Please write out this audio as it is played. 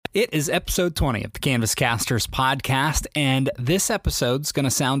It is episode 20 of the Canvas Casters podcast, and this episode's going to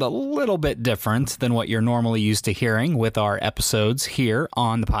sound a little bit different than what you're normally used to hearing with our episodes here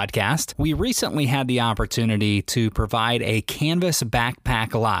on the podcast. We recently had the opportunity to provide a Canvas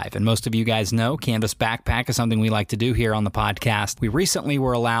Backpack Live, and most of you guys know Canvas Backpack is something we like to do here on the podcast. We recently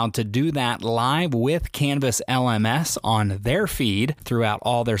were allowed to do that live with Canvas LMS on their feed throughout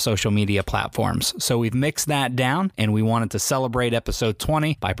all their social media platforms. So we've mixed that down, and we wanted to celebrate episode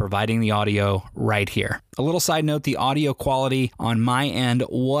 20 by providing the audio right here. A little side note, the audio quality on my end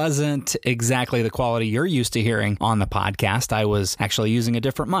wasn't exactly the quality you're used to hearing on the podcast. I was actually using a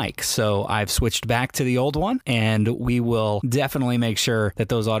different mic, so I've switched back to the old one, and we will definitely make sure that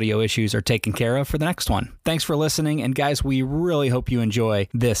those audio issues are taken care of for the next one. Thanks for listening, and guys, we really hope you enjoy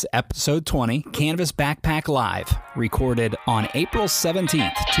this episode 20 Canvas Backpack Live, recorded on April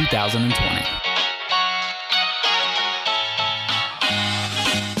 17th, 2020.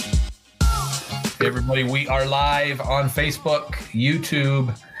 Hey everybody, we are live on Facebook,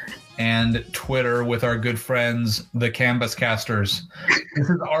 YouTube, and Twitter with our good friends, the Canvas Casters. This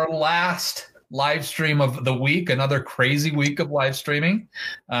is our last live stream of the week, another crazy week of live streaming.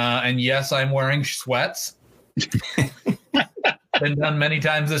 And yes, I'm wearing sweats. Been done many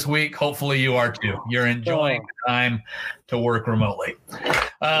times this week. Hopefully you are too. You're enjoying the time to work remotely.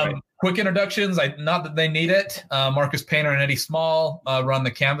 Quick introductions, not that they need it. Marcus Painter and Eddie Small run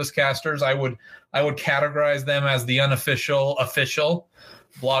the Canvas Casters. I would categorize them as the unofficial, official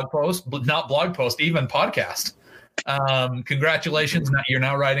blog post, but not blog post, even podcast. Congratulations. You're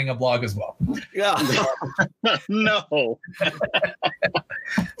now writing a blog as well. Yeah. No.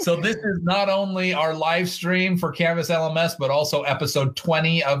 So this is not only our live stream for Canvas LMS, but also episode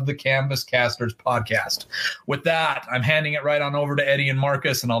 20 of the Canvas Casters podcast. With that, I'm handing it right on over to Eddie and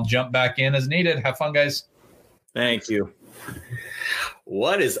Marcus, and I'll jump back in as needed. Have fun, guys. Thank you.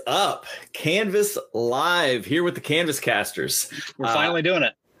 What is up? Canvas Live here with the Canvas Casters. We're finally doing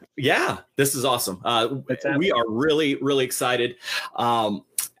it. Yeah, this is awesome. We are really, really excited.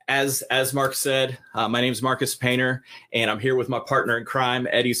 As Mark said, my name is Marcus Painter, and I'm here with my partner in crime,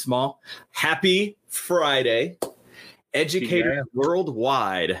 Eddie Small. Happy Friday. Educators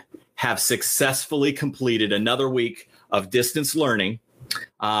worldwide have successfully completed another week of distance learning.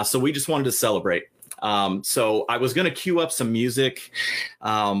 So we just wanted to celebrate. So I was going to cue up some music,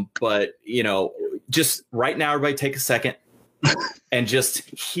 but, just right now, everybody take a second and just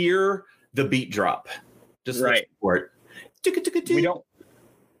hear the beat drop. Just right. For it. We don't.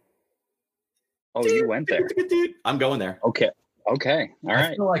 Oh, you went there. I'm going there. Okay. All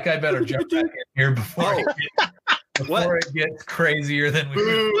right. I feel like I better jump back in here before it gets crazier than we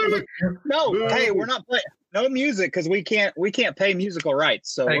do. No, hey, we're not playing. No music because we can't pay musical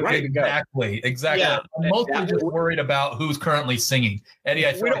rights. So we're ready to go. Exactly. Yeah. I'm mostly just worried about who's currently singing. Eddie,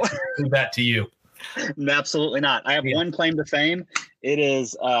 I thought I do that to you. No, absolutely not. I have one claim to fame. It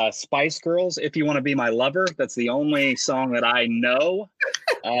is Spice Girls, If You Want to Be My Lover. That's the only song that I know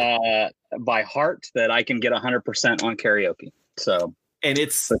by heart that I can get 100% on karaoke. So, and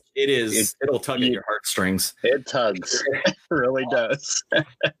it'll tug at your heartstrings. It tugs. It really does.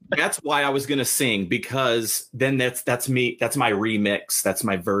 That's why I was going to sing, because then that's me. That's my remix. That's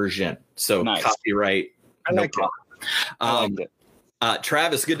my version. So nice. Copyright. I like it. I like it.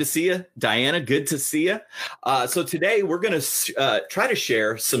 Travis, good to see you. Diana, good to see you. So today we're going to try to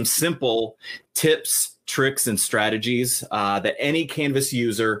share some simple tips, tricks, and strategies that any Canvas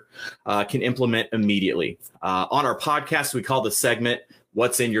user can implement immediately. On our podcast, we call the segment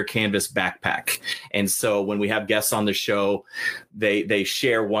What's in Your Canvas Backpack? And so when we have guests on the show, they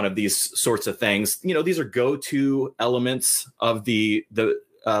share one of these sorts of things. These are go-to elements of the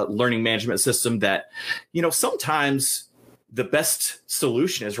learning management system that, sometimes the best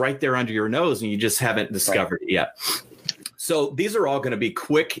solution is right there under your nose and you just haven't discovered it yet. So these are all going to be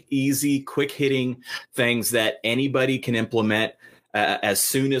quick, easy, quick hitting things that anybody can implement as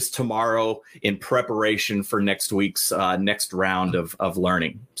soon as tomorrow in preparation for next week's next round of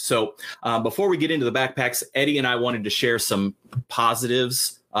learning. So before we get into the backpacks, Eddie and I wanted to share some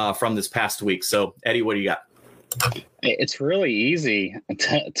positives from this past week. So Eddie, what do you got? It's really easy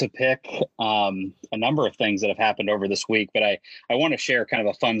to pick a number of things that have happened over this week, but I want to share kind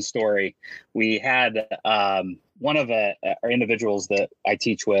of a fun story. We had one of our individuals that I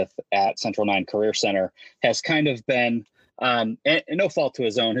teach with at Central 9 Career Center has kind of been, and no fault to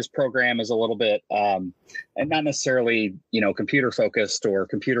his own, his program is a little bit and not necessarily, computer focused or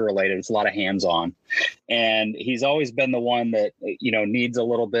computer related. It's a lot of hands-on. And he's always been the one that, needs a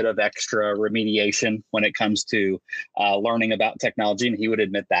little bit of extra remediation when it comes to learning about technology. And he would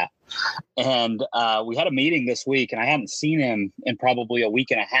admit that. And we had a meeting this week, and I hadn't seen him in probably a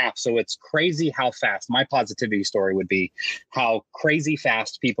week and a half. So it's crazy how fast, my positivity story would be how crazy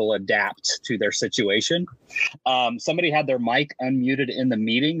fast people adapt to their situation. Somebody had their mic unmuted in the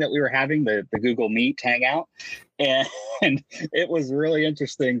meeting that we were having, the Google Meet Hangout. And it was really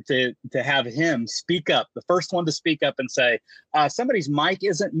interesting to have him speak up, the first one to speak up and say, somebody's mic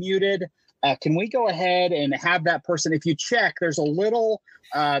isn't muted. Can we go ahead and have that person, if you check, there's a little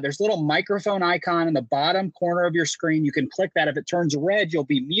microphone icon in the bottom corner of your screen. You can click that. If it turns red, you'll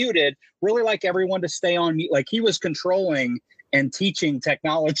be muted. Really like everyone to stay on mute. Like he was controlling and teaching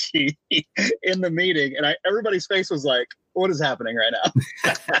technology in the meeting. And everybody's face was like, what is happening right now?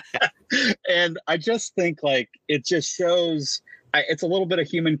 And I just think it just shows it's a little bit of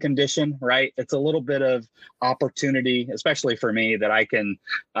human condition, right? It's a little bit of opportunity, especially for me, that I can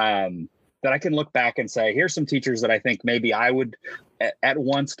look back and say, here's some teachers that I think maybe I would at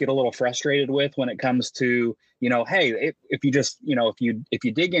once get a little frustrated with when it comes to, hey, if you just, if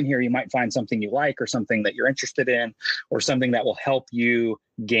you dig in here, you might find something you like or something that you're interested in or something that will help you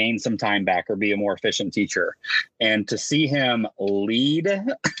gain some time back or be a more efficient teacher. And to see him lead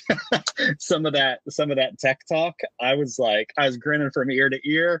some of that tech talk, I was grinning from ear to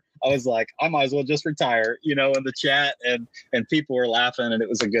ear. I was like, I might as well just retire, in the chat, and people were laughing and it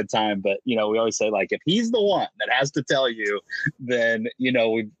was a good time. But, we always say, if he's the one that has to tell you, then,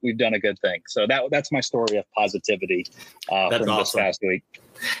 we've done a good thing. So that's my story of positivity from awesome. This past week.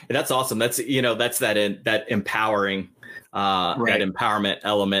 And that's awesome. That's, that's that empowering, right. That empowerment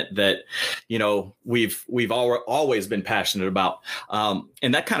element that, we've always been passionate about.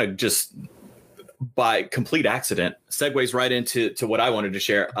 And that kind of just by complete accident segues right into what I wanted to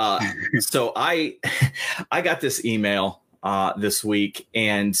share. So I got this email this week,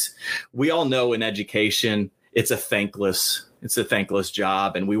 and we all know in education, it's a thankless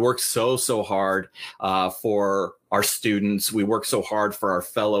job. And we work so hard for our students. We work so hard for our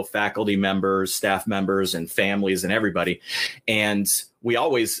fellow faculty members, staff members, and families and everybody. And we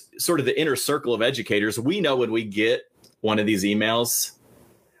always sort of the inner circle of educators, we know when we get one of these emails,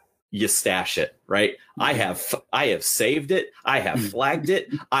 you stash it, right? I have saved it. I have flagged it.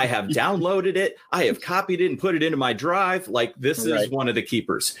 I have downloaded it. I have copied it and put it into my drive. This is one of the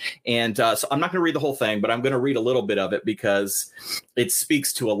keepers. And so I'm not going to read the whole thing, but I'm going to read a little bit of it because it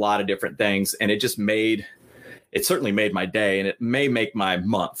speaks to a lot of different things. And it certainly made my day, and it may make my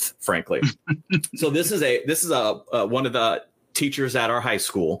month, frankly. So this is one of the teachers at our high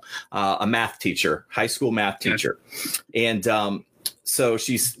school, a math teacher, high school math teacher. And, so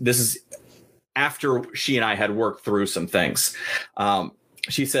this is after she and I had worked through some things.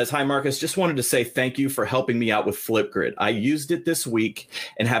 She says, "Hi, Marcus, just wanted to say thank you for helping me out with Flipgrid. I used it this week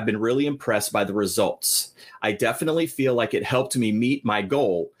and have been really impressed by the results. I definitely feel like it helped me meet my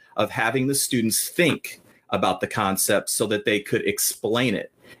goal of having the students think about the concept so that they could explain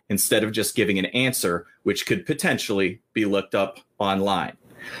it instead of just giving an answer, which could potentially be looked up online.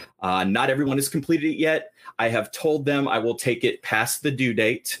 Not everyone has completed it yet. I have told them I will take it past the due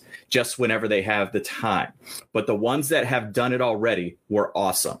date just whenever they have the time. But the ones that have done it already were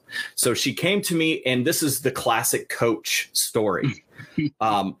awesome." So she came to me, and this is the classic coach story.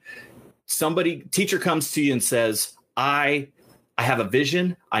 Teacher comes to you and says, I have a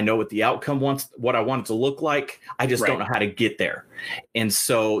vision. I know what the outcome what I want it to look like. I just don't know how to get there. And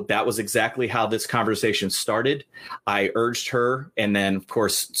so that was exactly how this conversation started. I urged her, and then of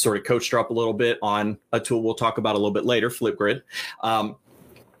course, sort of coached her up a little bit on a tool we'll talk about a little bit later, Flipgrid,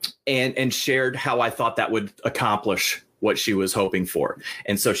 and shared how I thought that would accomplish what she was hoping for.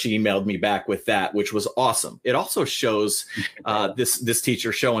 And so she emailed me back with that, which was awesome. It also shows this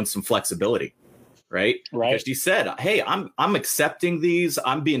teacher showing some flexibility. Right. Because she said, "Hey, I'm accepting these.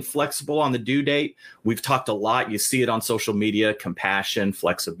 I'm being flexible on the due date." We've talked a lot. You see it on social media: compassion,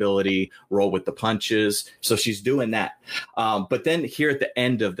 flexibility, roll with the punches. So she's doing that. But then here at the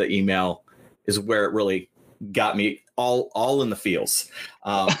end of the email is where it really got me all in the feels.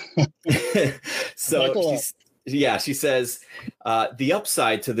 So she says, "The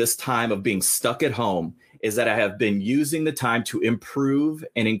upside to this time of being stuck at home is that I have been using the time to improve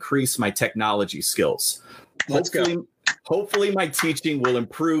and increase my technology skills. Hopefully my teaching will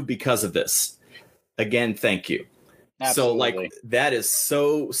improve because of this. Again, thank you." Absolutely. So that is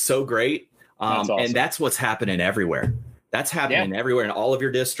so great. That's awesome. And that's what's happening everywhere. That's happening everywhere in all of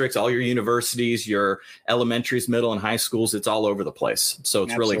your districts, all your universities, your elementaries, middle and high schools. It's all over the place. So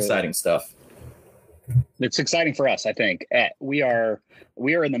it's really exciting stuff. It's exciting for us. I think we are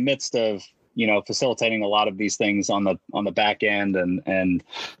in the midst of, facilitating a lot of these things on the back end and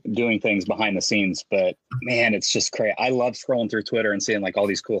doing things behind the scenes. But man, it's just crazy. I love scrolling through Twitter and seeing like all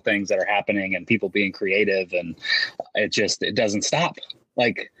these cool things that are happening and people being creative, and it doesn't stop.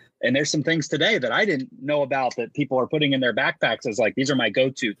 Like, and there's some things today that I didn't know about that people are putting in their backpacks as like, these are my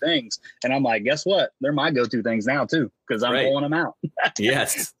go-to things. And I'm like, guess what? They're my go-to things now too, because I'm pulling them out.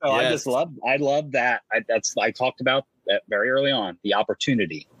 Yes. So yes. I love that. I talked about that very early on, the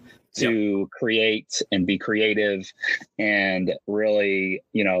opportunity to create and be creative and really,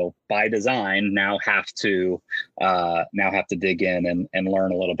 by design now have to dig in and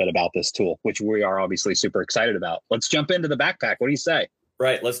learn a little bit about this tool, which we are obviously super excited about. Let's jump into the backpack. What do you say?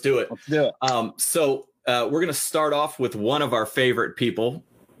 Right. Let's do it. So we're going to start off with one of our favorite people.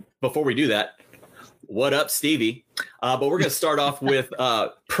 Before we do that, what up, Stevie? But we're going to start off with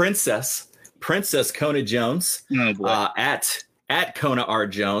Princess Kona Jones at Kona R.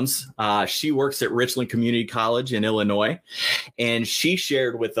 Jones. She works at Richland Community College in Illinois. And she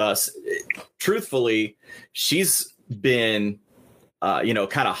shared with us, truthfully, she's been, kind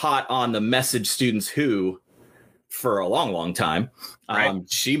of hot on the Message Students Who for a long, long time. Right.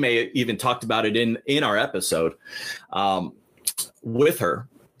 She may have even talked about it in our episode with her.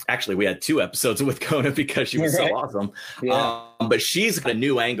 Actually, we had 2 episodes with Kona because she was so awesome. Yeah. But she's got a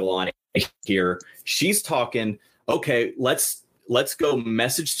new angle on it here. She's talking, okay, let's go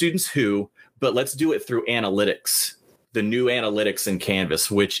Message Students Who, but let's do it through analytics, the new analytics in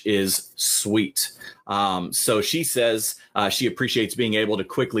Canvas, which is sweet. So she says she appreciates being able to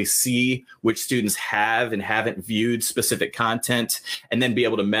quickly see which students have and haven't viewed specific content and then be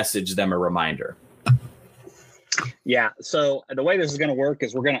able to message them a reminder. Yeah. So the way this is going to work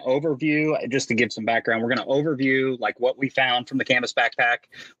is we're going to overview, just to give some background, we're going to overview like what we found from the Canvas backpack.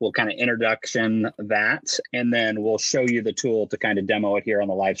 We'll kind of introduction that, and then we'll show you the tool to kind of demo it here on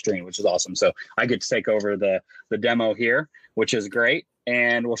the live stream, which is awesome. So I get to take over the demo here, which is great.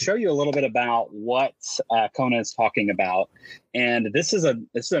 And we'll show you a little bit about what Kona is talking about. And this is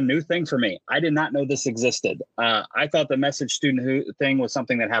a new thing for me. I did not know this existed. I thought the Message Student Who thing was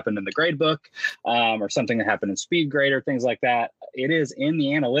something that happened in the gradebook or something that happened in SpeedGrader, things like that. It is in the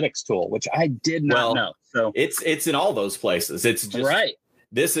analytics tool, which I did not know. So it's in all those places. It's just right.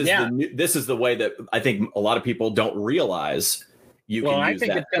 This is this is the way that I think a lot of people don't realize you can use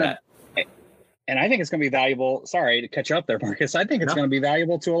that. And I think it's going to be valuable. Sorry to catch you up there, Marcus. I think it's going to be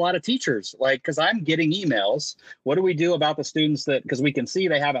valuable to a lot of teachers, like, because I'm getting emails. What do we do about the students because we can see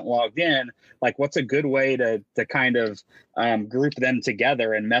they haven't logged in? Like, what's a good way to kind of group them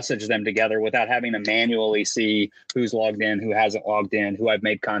together and message them together without having to manually see who's logged in, who hasn't logged in, who I've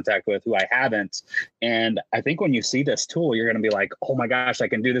made contact with, who I haven't. And I think when you see this tool, you're going to be like, oh my gosh, I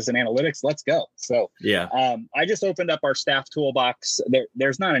can do this in analytics. Let's go. So I just opened up our staff toolbox.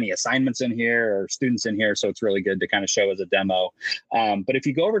 There's not any assignments in here or students in here, so it's really good to kind of show as a demo. But if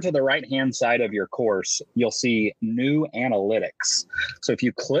you go over to the right-hand side of your course, you'll see New Analytics. So if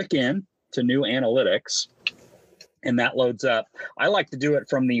you click in to New Analytics, and that loads up. I like to do it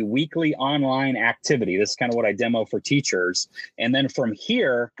from the weekly online activity. This is kind of what I demo for teachers. And then from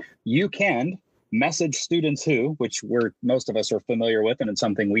here, you can Message Students Who, which most of us are familiar with, and it's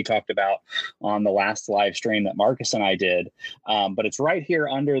something we talked about on the last live stream that Marcus and I did. But it's right here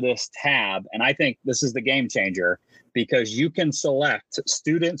under this tab. And I think this is the game changer because you can select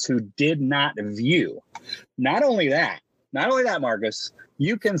students who did not view. Not only that, Marcus,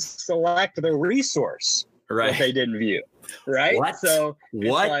 you can select the resource that they didn't view. Right. What? So it's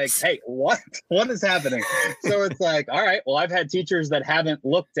like, hey, what is happening? So it's like, all right, well, I've had teachers that haven't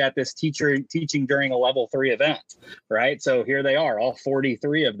looked at this teaching during a level 3 event. Right. So here they are, all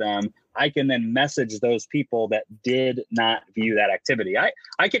 43 of them. I can then message those people that did not view that activity.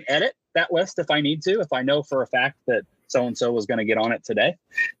 I can edit that list if I need to, if I know for a fact that so-and-so was going to get on it today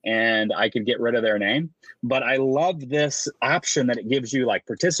and I could get rid of their name. But I love this option that it gives you, like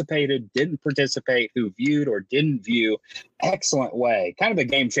participated, didn't participate, who viewed or didn't view. Excellent way. Kind of a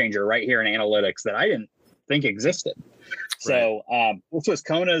game changer right here in analytics that I didn't think existed. So this was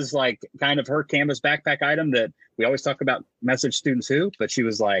Kona's like kind of her Canvas backpack item that we always talk about Message Students Who, but she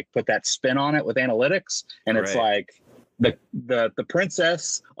was like, put that spin on it with analytics. And it's like the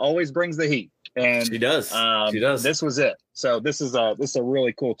princess always brings the heat. And she does. She does. This was it. So this is a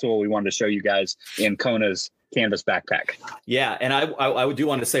really cool tool we wanted to show you guys in Kona's Canvas backpack. Yeah, and I do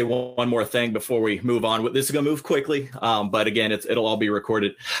want to say one more thing before we move on. This is going to move quickly, but again, it'll all be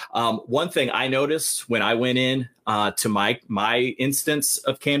recorded. One thing I noticed when I went in to my instance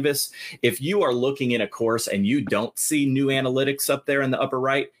of Canvas, if you are looking in a course and you don't see New Analytics up there in the upper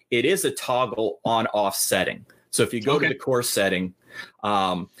right, it is a toggle on off setting. So if you go to the course setting,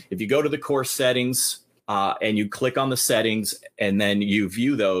 if you go to the course settings and you click on the settings and then you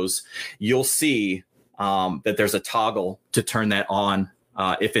view those, you'll see that there's a toggle to turn that on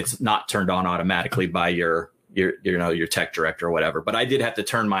if it's not turned on automatically by your tech director or whatever. But I did have to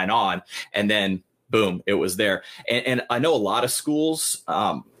turn mine on, and then boom, it was there. And I know a lot of schools,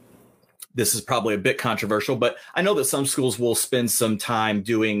 this is probably a bit controversial, but I know that some schools will spend some time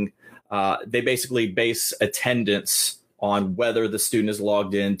doing, they basically base attendance on whether the student is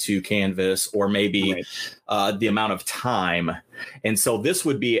logged into Canvas or maybe the amount of time. And so this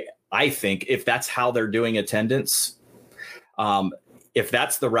would be, I think, if that's how they're doing attendance, if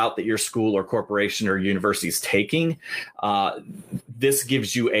that's the route that your school or corporation or university is taking, this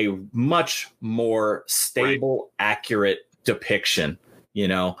gives you a much more stable, accurate depiction,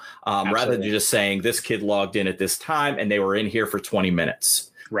 rather than just saying this kid logged in at this time and they were in here for 20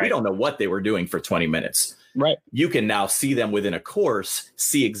 minutes. We don't know what they were doing for 20 minutes. Right. You can now see them within a course,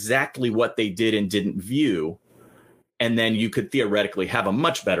 see exactly what they did and didn't view. And then you could theoretically have a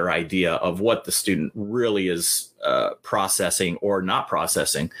much better idea of what the student really is processing or not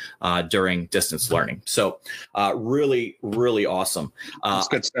processing during distance learning. So really, really awesome. That's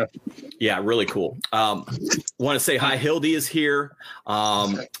good stuff. Yeah, really cool. Want to say hi. Hildy is here.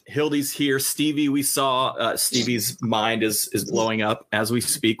 Hildy's here. Stevie, we saw Stevie's mind is blowing up as we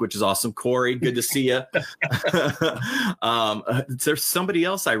speak, which is awesome. Corey, good to see you. There's somebody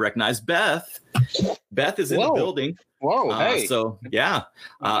else I recognize. Beth is in the building. Whoa, hey. So, yeah.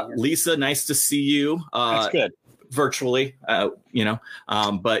 Lisa, nice to see you. That's good. Virtually,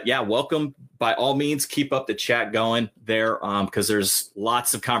 but yeah, welcome. By all means, keep up the chat going there because there's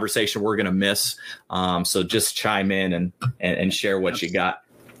lots of conversation we're going to miss. So just chime in and share what you got.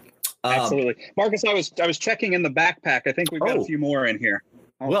 Absolutely. Marcus, I was checking in the backpack. I think we've got a few more in here.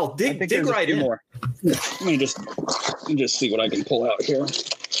 Well, dig right in. More. Let me just see what I can pull out here.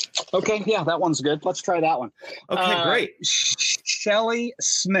 Okay, yeah, that one's good. Let's try that one. Okay, great. Shelly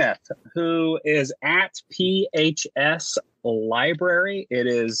Smith, who is at PHS Library. It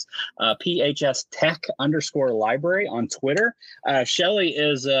is PHS Tech _library on Twitter. Shelly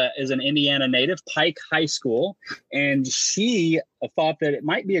is an Indiana native, Pike High School, and she thought that it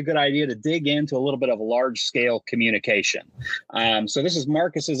might be a good idea to dig into a little bit of large scale communication. So this is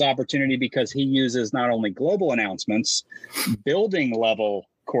Marcus's opportunity because he uses not only global announcements, building level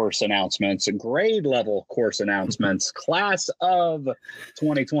course announcements, grade level course announcements, class of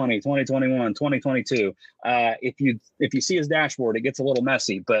 2020, 2021, 2022. If you see his dashboard, it gets a little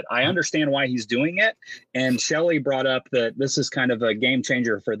messy, but I understand why he's doing it. And Shelly brought up that this is kind of a game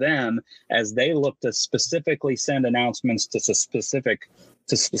changer for them as they look to specifically send announcements to specific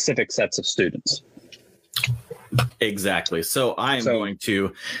sets of students. Exactly. So I'm going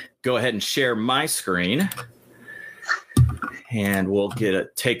to go ahead and share my screen. And we'll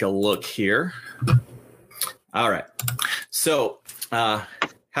take a look here. All right. So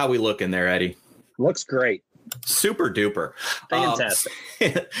how we looking there, Eddie? Looks great. Super duper. Fantastic.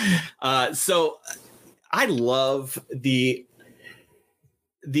 So I love the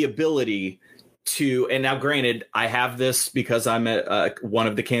ability to, and now granted, I have this because I'm one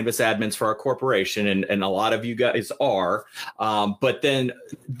of the Canvas admins for our corporation, and a lot of you guys are. But then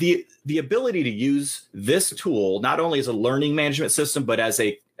the ability to use this tool not only as a learning management system, but as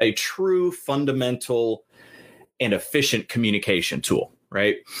a true fundamental and efficient communication tool,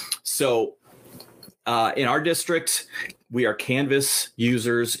 right? So in our district, we are Canvas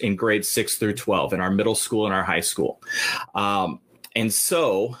users in grades 6 through 12 in our middle school and our high school. And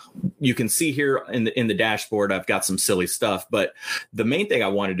so you can see here in the dashboard, I've got some silly stuff, but the main thing I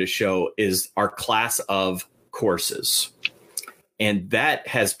wanted to show is our class of courses. And that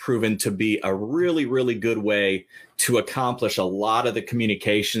has proven to be a really, really good way to accomplish a lot of the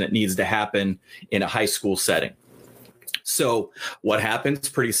communication that needs to happen in a high school setting. So what happens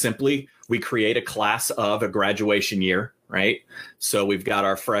pretty simply, we create a class of a graduation year, right? So we've got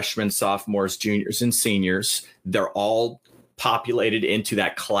our freshmen, sophomores, juniors, and seniors. They're all populated into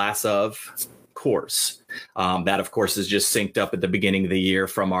that class of course. That, of course, is just synced up at the beginning of the year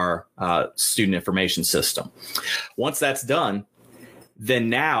from our student information system. Once that's done, then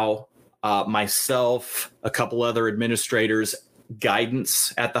now myself, a couple other administrators,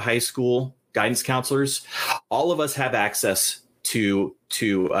 guidance at the high school, guidance counselors, all of us have access to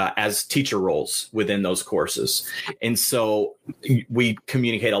as teacher roles within those courses. And so we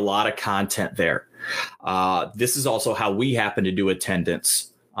communicate a lot of content there. This is also how we happen to do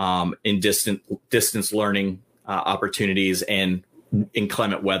attendance in distance learning opportunities and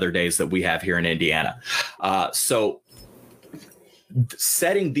inclement weather days that we have here in Indiana. So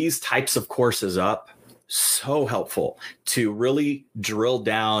setting these types of courses up, so helpful to really drill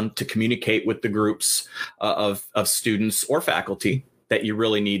down, to communicate with the groups of students or faculty that you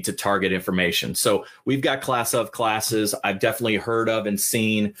really need to target information. So we've got class of classes. I've definitely heard of and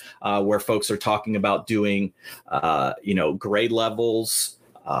seen where folks are talking about doing, grade levels,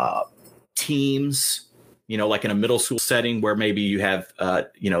 teams, like in a middle school setting where maybe you have,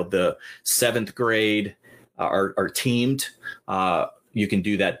 the 7th grade are teamed. You can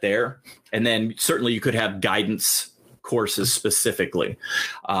do that there. And then certainly you could have guidance courses specifically.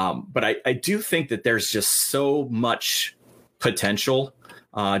 But I do think that there's just so much potential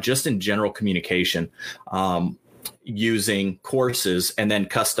just in general communication, using courses and then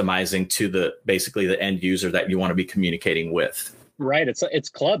customizing to basically the end user that you want to be communicating with. Right. It's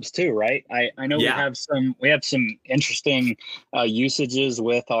clubs too, right? I know we have some interesting usages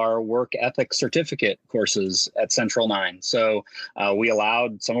with our work ethic certificate courses at Central 9. So we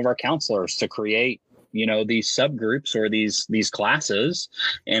allowed some of our counselors to create these subgroups or these classes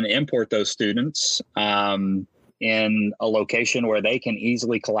and import those students in a location where they can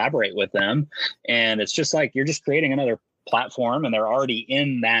easily collaborate with them. And it's just like you're just creating another platform, and they're already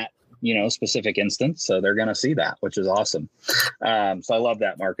in that specific instance. So they're going to see that, which is awesome. So I love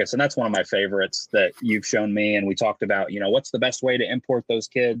that, Marcus. And that's one of my favorites that you've shown me. And we talked about, what's the best way to import those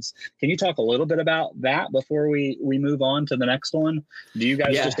kids. Can you talk a little bit about that before we move on to the next one? Do you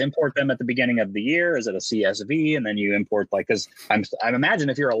guys just import them at the beginning of the year? Is it a CSV? And then you import because I imagine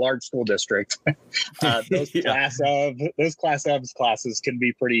if you're a large school district, those class ofs classes can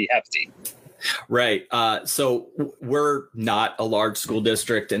be pretty hefty. Right. So we're not a large school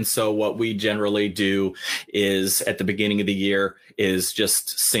district. And so what we generally do is at the beginning of the year is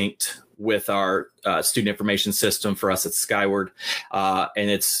just synced with our student information system for us at Skyward. And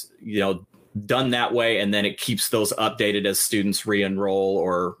it's, done that way. And then it keeps those updated as students re-enroll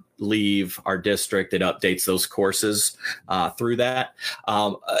or leave our district. It updates those courses through that.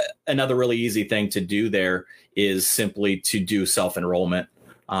 Another really easy thing to do there is simply to do self-enrollment.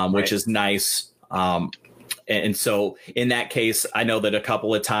 Which is nice. And so in that case, I know that a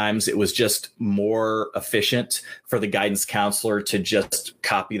couple of times it was just more efficient for the guidance counselor to just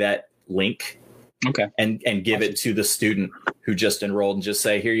copy that link and give it to the student who just enrolled and just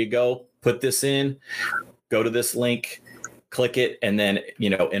say, here you go, put this in, go to this link, click it, and then,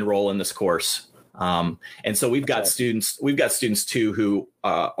 enroll in this course. And so we've got students too who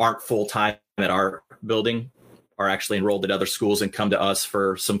aren't full-time at our building, are actually enrolled at other schools and come to us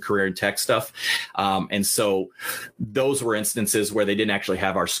for some career and tech stuff. And so those were instances where they didn't actually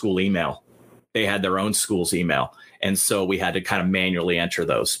have our school email. They had their own school's email. And so we had to kind of manually enter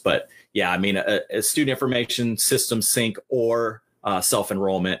those. But yeah, I mean, a student information system sync or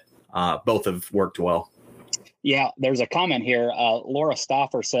self-enrollment, both have worked well. Yeah, there's a comment here. Laura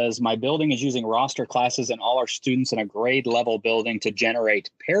Stoffer says, my building is using roster classes and all our students in a grade level building to generate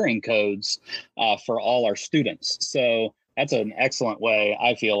pairing codes for all our students. So that's an excellent way.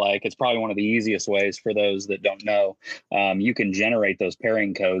 I feel like it's probably one of the easiest ways for those that don't know. You can generate those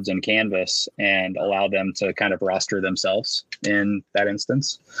pairing codes in Canvas and allow them to kind of roster themselves in that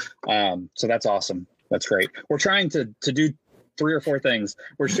instance. So that's awesome. That's great. We're trying to do 3 or 4 things.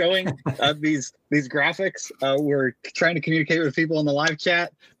 We're showing these graphics. We're trying to communicate with people in the live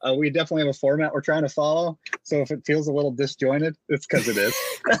chat. We definitely have a format we're trying to follow. So if it feels a little disjointed, it's because it is.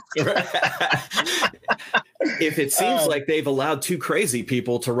 If it seems like they've allowed 2 crazy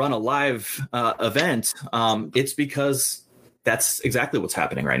people to run a live event, it's because that's exactly what's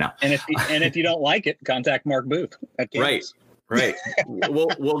happening right now. And if you don't like it, contact Mark Booth at Canvas. Right.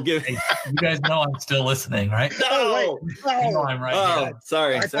 We'll give. You guys know I'm still listening, right? No. You know I'm right here.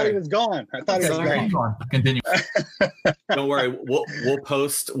 Sorry. I thought he was gone. Continue. Don't worry. We'll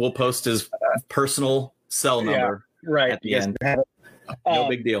post his personal cell number at the end. No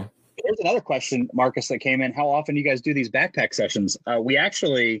big deal. Here's another question, Marcus, that came in. How often do you guys do these backpack sessions? We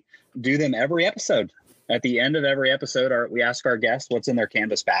actually do them every episode. At the end of every episode, we ask our guests what's in their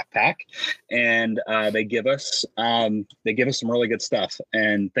Canvas backpack, and they give us some really good stuff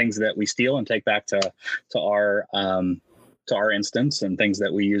and things that we steal and take back to our instance and things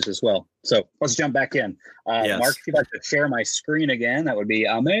that we use as well. So let's jump back in. Yes. Mark, if you'd like to share my screen again, that would be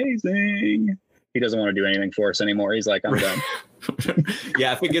amazing. He doesn't want to do anything for us anymore. He's like, I'm done.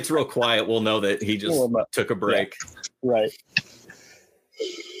 Yeah, if it gets real quiet, we'll know that he just took a break. Yeah. Right.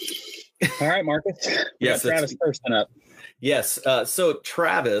 All right, Marcus. Yes, Travis Thurston up. Yes. So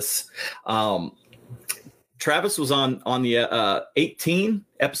Travis was on the 18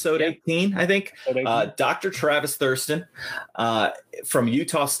 episode 18, I think. Dr. Travis Thurston from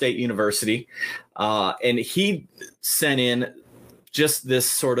Utah State University, and he sent in just this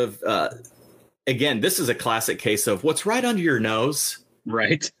sort of, again, this is a classic case of what's right under your nose.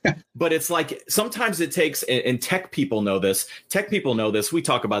 Right. But it's like sometimes it takes, and tech people know this. We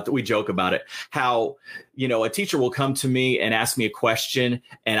talk about that. We joke about it. How, a teacher will come to me and ask me a question,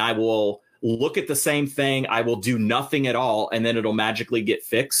 and I will look at the same thing. I will do nothing at all, and then it'll magically get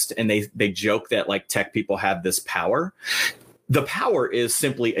fixed. And they joke that like tech people have this power. The power is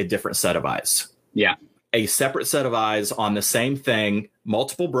simply a different set of eyes. Yeah. A separate set of eyes on the same thing,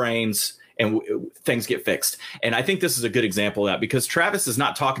 multiple brains, and things get fixed. And I think this is a good example of that, because Travis is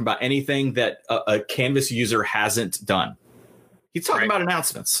not talking about anything that a Canvas user hasn't done. He's talking about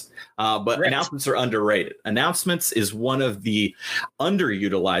announcements, but announcements are underrated. Announcements is one of the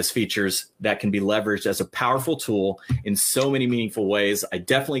underutilized features that can be leveraged as a powerful tool in so many meaningful ways. I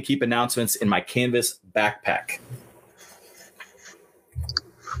definitely keep announcements in my Canvas backpack.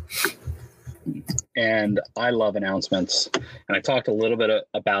 And I love announcements. And I talked a little bit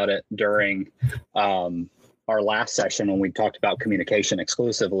about it during our last session when we talked about communication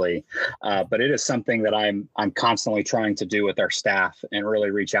exclusively. But it is something that I'm constantly trying to do with our staff and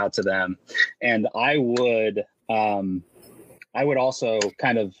really reach out to them. And I would also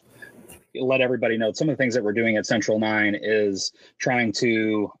kind of let everybody know some of the things that we're doing at Central 9 is trying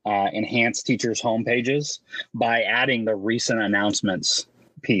to enhance teachers' homepages by adding the recent announcements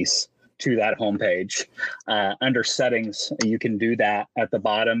piece to that homepage. Under settings, you can do that at the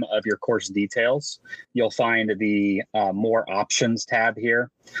bottom of your course details. You'll find the more options tab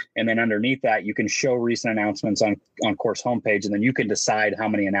here. And then underneath that, you can show recent announcements on course homepage. And then you can decide how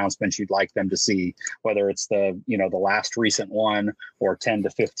many announcements you'd like them to see, whether it's the last recent one or 10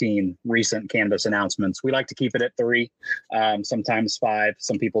 to 15 recent Canvas announcements. We like to keep it at 3, sometimes 5.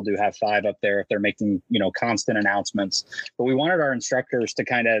 Some people do have 5 up there if they're making, constant announcements. But we wanted our instructors to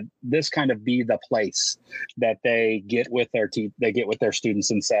kind of be the place that they get with their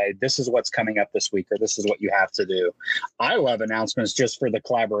students and say, this is what's coming up this week, or this is what you have to do. I love announcements just for the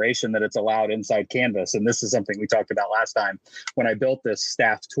collaboration that it's allowed inside Canvas. And this is something we talked about last time when I built this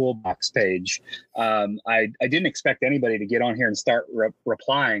staff toolbox page. I didn't expect anybody to get on here and start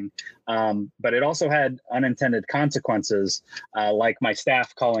replying, but it also had unintended consequences, like my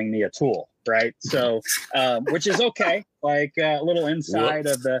staff calling me a tool, right? So, which is okay. Like a little inside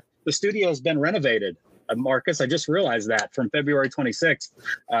of the studio has been renovated. Marcus, I just realized that from February 26th.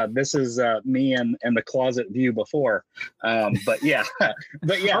 This is me and the closet view before. But yeah.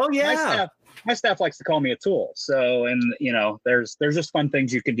 Oh, yeah. My staff likes to call me a tool. So, and there's just fun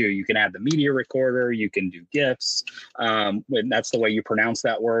things you can do. You can add the media recorder. You can do GIFs. And that's the way you pronounce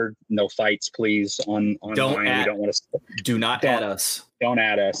that word. No fights, please. On don't add, we don't want to. Do not add us. Don't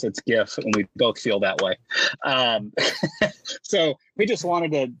add us. It's GIF, and we both feel that way. So we just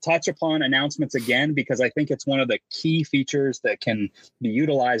wanted to touch upon announcements again, because I think it's one of the key features that can be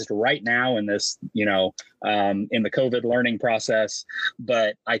utilized right now in this, in the COVID learning process.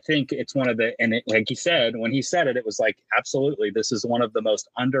 But I think it's one of the, and like he said, when he said it, it was like, absolutely, this is one of the most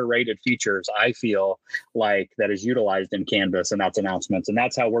underrated features I feel like that is utilized in Canvas, and that's announcements. And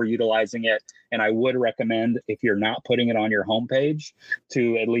that's how we're utilizing it. And I would recommend, if you're not putting it on your homepage,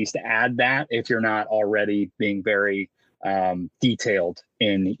 to at least add that if you're not already being very detailed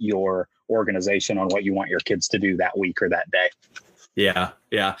in your organization on what you want your kids to do that week or that day. Yeah.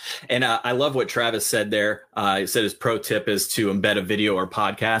 And I love what Travis said there. He said his pro tip is to embed a video or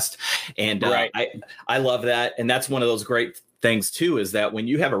podcast. And I love that. And that's one of those great things too, is that when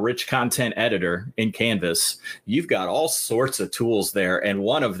you have a rich content editor in Canvas, you've got all sorts of tools there. And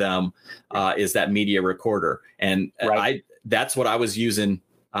one of them is that media recorder. And that's what I was using.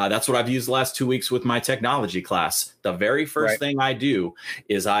 That's what I've used the last 2 weeks with my technology class. The very first thing I do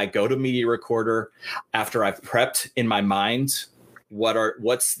is I go to media recorder after I've prepped in my mind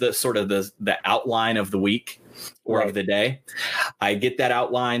what's the sort of the outline of the week or of the day. I get that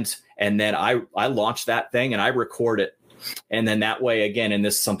outlined, and then I launch that thing and I record it. And then that way, again, and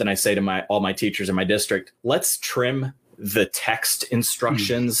this is something I say to all my teachers in my district, let's trim the text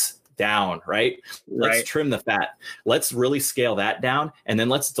instructions down, right? Let's trim the fat. Let's really scale that down. And then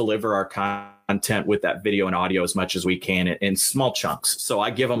let's deliver our content with that video and audio as much as we can in small chunks. So I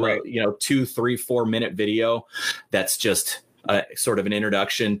give them a 2, 3, 4 minute video that's just sort of an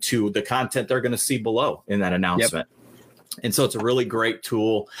introduction to the content they're going to see below in that announcement. And so it's a really great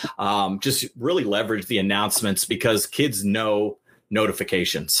tool. Just really leverage the announcements, because kids know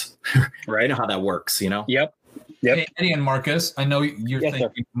notifications, right? You know how that works, Yep. Hey, Eddie and Marcus, I know you're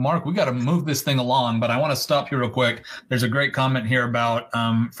thinking, Mark, we got to move this thing along, but I want to stop here real quick. There's a great comment here about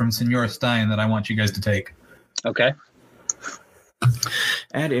from Senora Stein that I want you guys to take. Okay.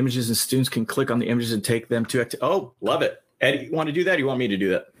 Add images, and students can click on the images and take them to love it. Ed, you want to do that? Or you want me to do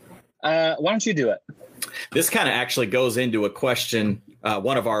that? Why don't you do it? This kind of actually goes into a question,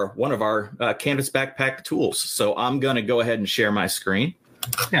 one of our Canvas backpack tools. So I'm going to go ahead and share my screen.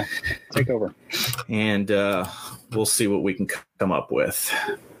 Yeah, take over. And we'll see what we can come up with.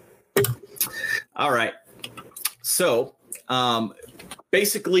 All right. So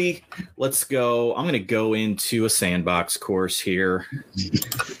basically, let's go. I'm going to go into a sandbox course here.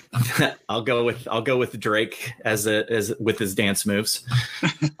 I'll go with Drake as with his dance moves.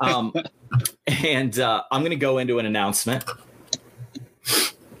 And I'm going to go into an announcement.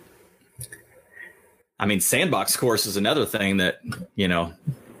 I mean, sandbox course is another thing that,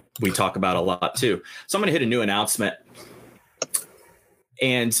 we talk about a lot too. So I'm going to hit a new announcement.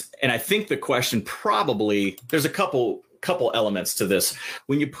 And I think the question probably, there's a couple elements to this.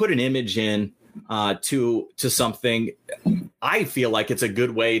 When you put an image in to something, I feel like it's a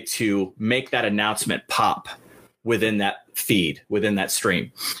good way to make that announcement pop within that feed, within that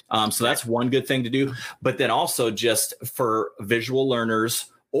stream. So that's one good thing to do. But then also just for visual learners,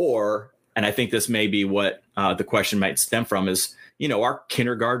 and I think this may be what the question might stem from, is, our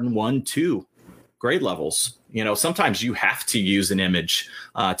kindergarten 1-2 grade levels. Sometimes you have to use an image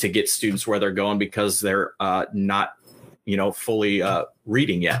to get students where they're going because they're not fully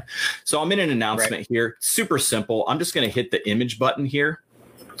reading yet. So I'm in an announcement here. Super simple. I'm just going to hit the image button here.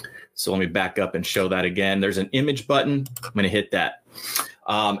 So let me back up and show that again. There's an image button. I'm going to hit that.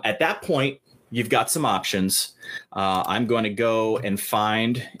 At that point, you've got some options. I'm going to go and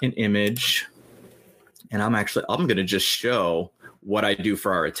find an image, and I'm going to just show what I do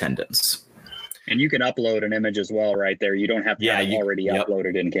for our attendance. And you can upload an image as well right there. You don't have to have already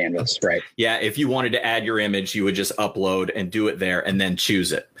uploaded in Canvas, right? Yeah, if you wanted to add your image, you would just upload and do it there and then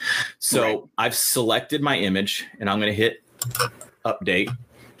choose it. So I've selected my image, and I'm going to hit update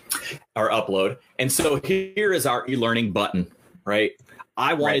or upload. And so here is our e-learning button, right?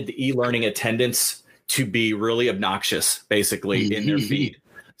 I wanted the e-learning attendance to be really obnoxious, basically, in their feed.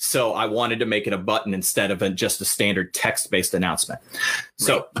 So I wanted to make it a button instead of just a standard text-based announcement.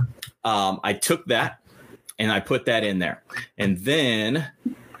 So I took that and I put that in there. And then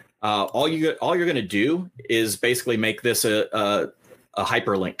all you're going to do is basically make this a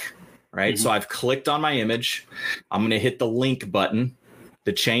hyperlink, right? So I've clicked on my image. I'm going to hit the link button,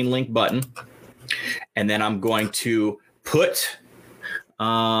 the chain link button, and then I'm going to put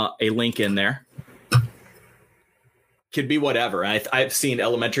a link in there. Could be whatever. I've seen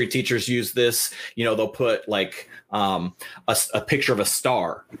elementary teachers use this. They'll put like a picture of a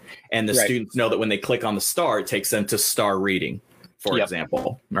star, and the students know that when they click on the star, it takes them to star reading, for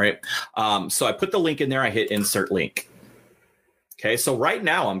example. Right. So I put the link in there. I hit insert link. Okay. So right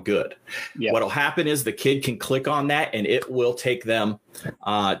now I'm good. What'll happen is the kid can click on that, and it will take them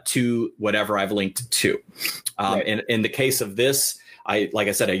to whatever I've linked to. And in the case of this, like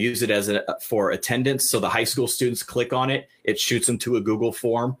I said, I use it for attendance. So the high school students click on it, it shoots them to a Google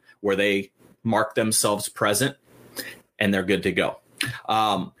form where they mark themselves present, and they're good to go.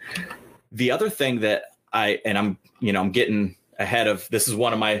 The other thing that I'm getting ahead of, this is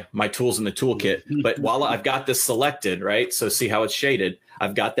one of my tools in the toolkit, but while I've got this selected, right? So see how it's shaded.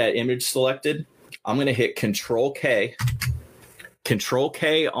 I've got that image selected. I'm going to hit Control K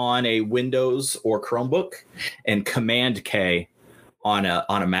on a Windows or Chromebook, and Command K on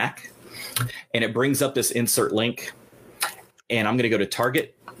a Mac, and it brings up this insert link. And I'm going to go to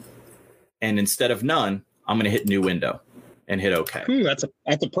Target, and instead of none, I'm going to hit New Window and hit OK. Ooh, that's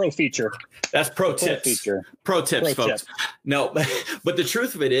a pro feature. That's pro tips. Pro tips, folks. No, but the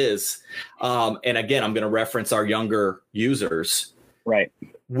truth of it is, and again, I'm going to reference our younger users. Right.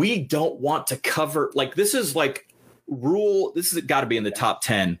 We don't want to cover, like, this is like rule. This has got to be in the top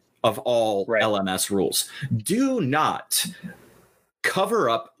 10 of all LMS rules. Do not cover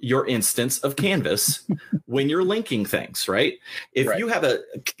up your instance of Canvas when you're linking things, right? If you have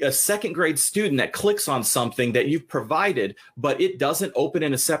a second grade student that clicks on something that you've provided, but it doesn't open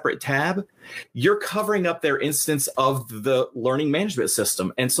in a separate tab, you're covering up their instance of the learning management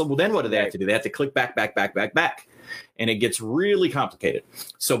system. And so then what do they have to do? They have to click back. And it gets really complicated.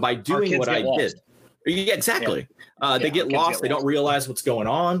 So by doing what I did, exactly. They get lost. They don't realize what's going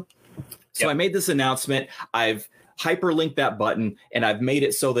on. So I made this announcement. I've hyperlink that button, and I've made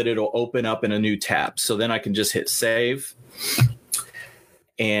it so that it'll open up in a new tab. So then I can just hit save.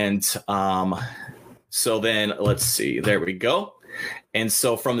 And so then let's see, there we go. And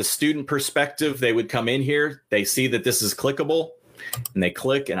so from the student perspective, they would come in here, they see that this is clickable, and they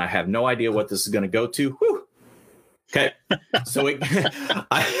click, and I have no idea what this is going to go to. Whew. Okay. So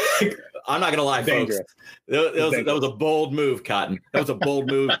I'm not going to lie, Dangerous. folks. That was a bold move, Cotton. That was a bold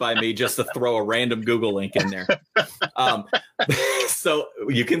move by me just to throw a random Google link in there. So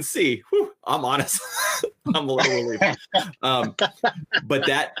you can see, I'm honest. I'm a little relieved.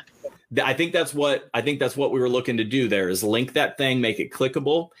 But I think that's what we were looking to do there is link that thing, make it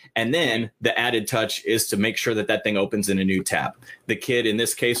clickable. And then the added touch is to make sure that thing opens in a new tab. The kid in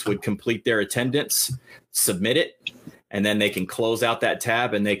this case would complete their attendance, submit it, and then they can close out that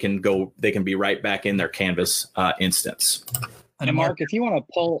tab and they can be right back in their Canvas instance. And Mark, if you want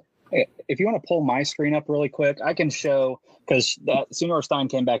to pull my screen up really quick, I can show, because Seymour Stein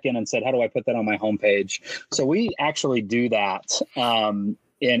came back in and said, how do I put that on my homepage? So we actually do that. And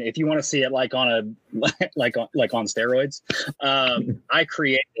if you want to see it like on steroids, I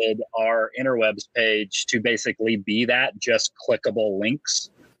created our interwebs page to basically be that, just clickable links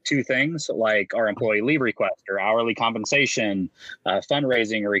to things like our employee leave request or hourly compensation,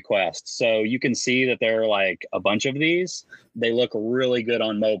 fundraising requests. So you can see that there are like a bunch of these. They look really good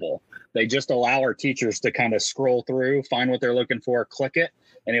on mobile. They just allow our teachers to kind of scroll through, find what they're looking for, click it,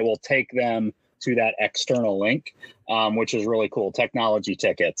 and it will take them to that external link, which is really cool. Technology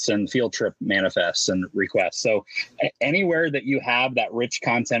tickets and field trip manifests and requests. So anywhere that you have that rich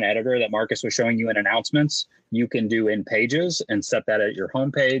content editor that Marcus was showing you in announcements, you can do in Pages and set that at your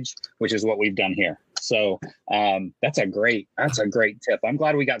homepage, which is what we've done here. So that's a great tip. I'm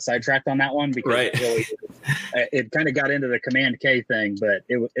glad we got sidetracked on that one because it kind of got into the Command K thing, but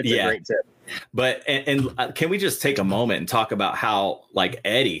it's a great tip. But and can we just take a moment and talk about how like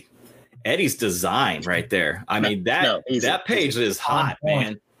Eddie's design right there? I mean, that page is hot,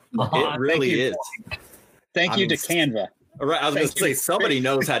 man. It really is. Thank you to Canva. Right, I was going to say somebody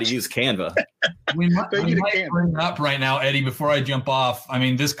knows how to use Canva. We might bring up right now, Eddie, before I jump off. I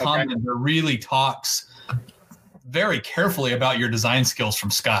mean, this commenter really talks very carefully about your design skills from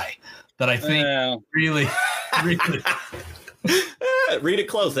Sky that I think really. Read it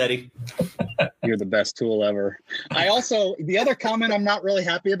close, Eddie. You're the best tool ever. The other comment I'm not really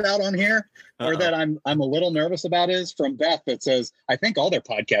happy about on here, or that I'm a little nervous about, is from Beth that says, I think all their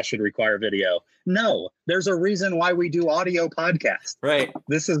podcasts should require video. No, there's a reason why we do audio podcasts. Right.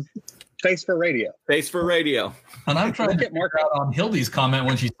 This is face for radio. Face for radio. And I'm trying to figure out on Hildy's comment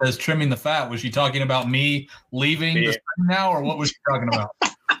when she says trimming the fat. Was she talking about me leaving the stream now, or what was she talking about?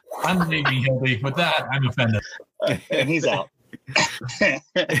 I'm leaving, Hildy. With that, I'm offended. And he's out.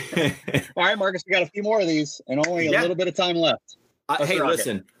 All right, Marcus, we got a few more of these and only a little bit of time left. Hey,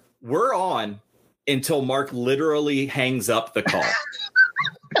 listen, we're on until Mark literally hangs up the call.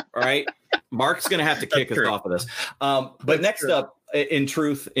 All right, Mark's going to have to kick us off of this. But next up, in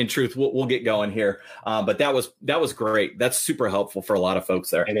truth, we'll get going here. But that was great. That's super helpful for a lot of folks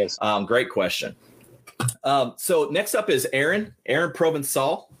there. It is. Great question. So next up is Aaron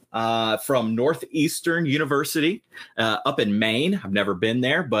Provençal. From Northeastern University up in Maine. I've never been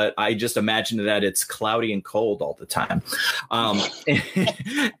there, but I just imagine that it's cloudy and cold all the time.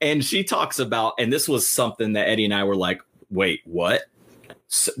 And she talks about, and this was something that Eddie and I were like, wait, what?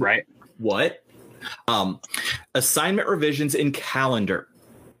 Right. What? Assignment revisions in Calendar.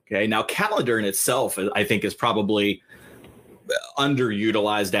 Okay. Now, Calendar in itself, I think, is probably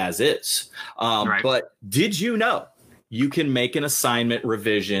underutilized as is. But did you know you can make an assignment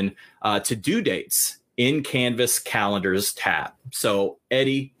revision to due dates in Canvas Calendars tab? So,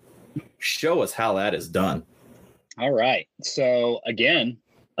 Eddie, show us how that is done. All right. So, again,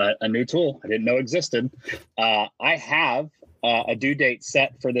 a new tool I didn't know existed. I have a due date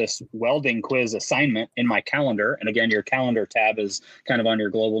set for this welding quiz assignment in my calendar. And again, your calendar tab is kind of on your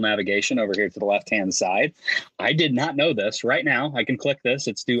global navigation over here to the left-hand side. I did not know this. Right now, I can click this.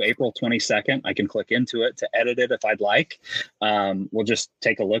 It's due April 22nd. I can click into it to edit it if I'd like. We'll just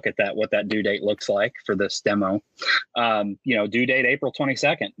take a look at what that due date looks like for this demo. Due date April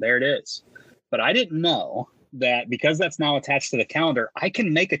 22nd. There it is. But I didn't know that because that's now attached to the calendar, I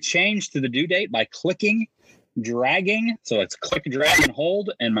can make a change to the due date by clicking, dragging. So it's click, drag, and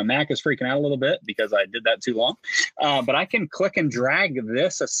hold. And my Mac is freaking out a little bit because I did that too long. But I can click and drag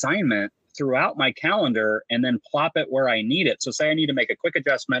this assignment throughout my calendar and then plop it where I need it. So say I need to make a quick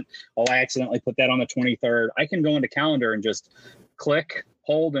adjustment. I accidentally put that on the 23rd. I can go into calendar and just click,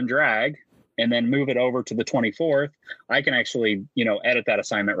 hold, and drag, and then move it over to the 24th. I can actually, edit that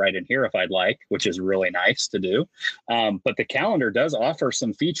assignment right in here if I'd like, which is really nice to do. But the calendar does offer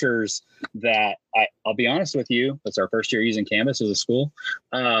some features that I'll be honest with you, it's our first year using Canvas as a school.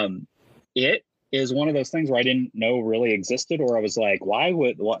 It is one of those things where I didn't know really existed, or I was like,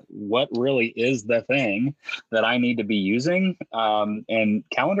 what really is the thing that I need to be using? And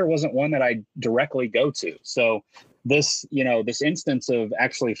calendar wasn't one that I directly go to. So this, this instance of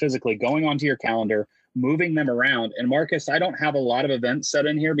actually physically going onto your calendar, moving them around. And Marcus, I don't have a lot of events set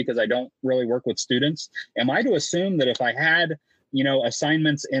in here because I don't really work with students. Am I to assume that if I had,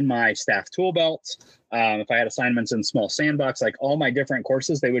 assignments in my staff tool belt, if I had assignments in small sandbox, like all my different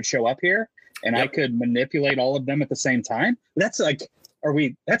courses, they would show up here and I could manipulate all of them at the same time? That's like,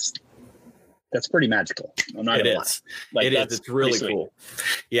 that's pretty magical. It is. It's really cool.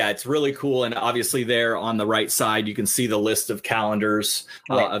 Yeah, it's really cool. And obviously there on the right side, you can see the list of calendars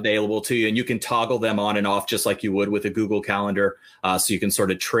available to you, and you can toggle them on and off just like you would with a Google Calendar. So you can sort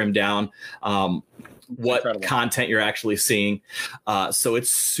of trim down what content you're actually seeing. So it's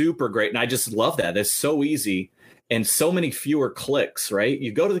super great. And I just love that. It's so easy and so many fewer clicks, right?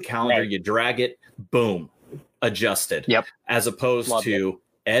 You go to the calendar, you drag it, boom, adjusted. Yep. As opposed to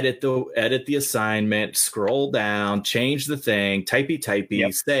edit the assignment, scroll down, change the thing,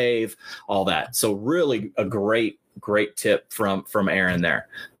 typey, save, all that. So really a great tip from Aaron there.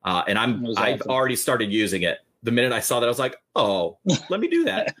 And I've already started using it. The minute I saw that, I was like, oh, let me do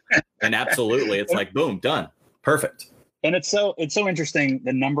that. And absolutely, it's like, boom, done. Perfect. And it's so interesting,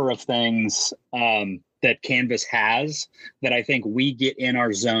 the number of things that Canvas has that I think we get in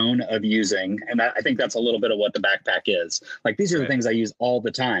our zone of using. And I think that's a little bit of what the backpack is. Like, these are the things I use all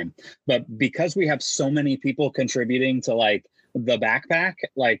the time. But because we have so many people contributing to like the backpack,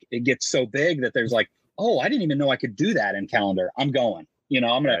 like it gets so big that there's like, oh, I didn't even know I could do that in Calendar. I'm going.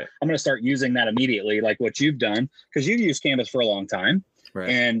 I'm gonna start using that immediately, like what you've done, because you've used Canvas for a long time. Right.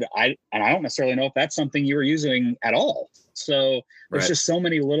 And I don't necessarily know if that's something you were using at all. So there's just so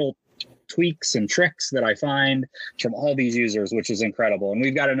many little tweaks and tricks that I find from all these users, which is incredible. And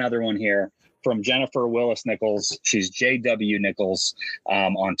we've got another one here from Jennifer Willis Nichols. She's JW Nichols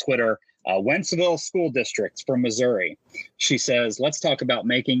on Twitter. Wentzville School District from Missouri. She says, let's talk about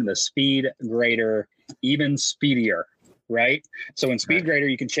making the speed grader even speedier, right? So in SpeedGrader,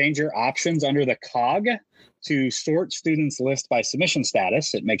 you can change your options under the cog to sort students' list by submission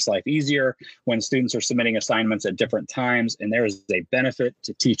status. It makes life easier when students are submitting assignments at different times, and there is a benefit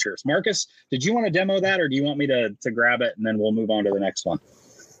to teachers. Marcus, did you want to demo that, or do you want me to grab it and then we'll move on to the next one?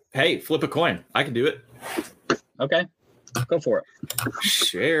 Hey, flip a coin. I can do it. Okay, go for it.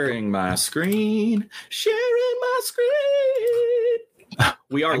 Sharing my screen.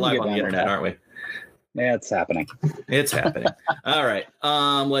 We are live on the internet, aren't we? Yeah, it's happening. It's happening. All right.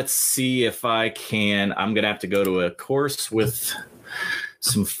 Let's see if I can. I'm going to have to go to a course with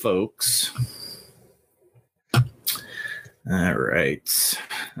some folks. All right.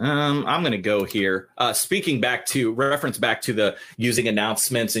 I'm going to go here. Reference back to the using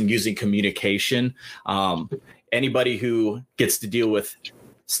announcements and using communication. Anybody who gets to deal with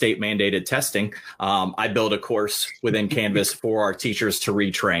state mandated testing, I build a course within Canvas for our teachers to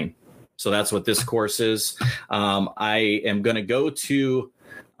retrain. So that's what this course is. I am going to go to,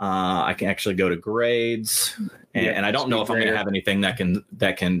 I can actually go to grades, and I don't know if I'm going to have anything that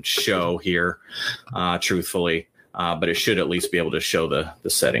can show here, truthfully, but it should at least be able to show the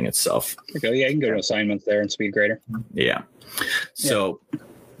setting itself. Okay, yeah, you can go to assignments there in SpeedGrader. Yeah. So,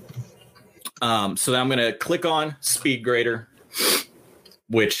 so I'm going to click on SpeedGrader,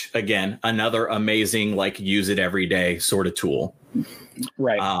 which again, another amazing, like, use it every day sort of tool.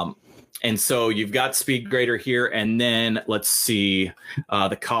 Right. And so you've got SpeedGrader here, and then let's see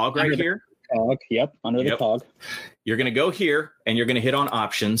the cog right here. Cog, under the cog. You're going to go here, and you're going to hit on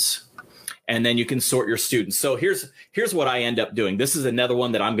options, and then you can sort your students. So here's what I end up doing. This is another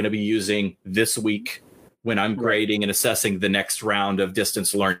one that I'm going to be using this week when I'm grading and assessing the next round of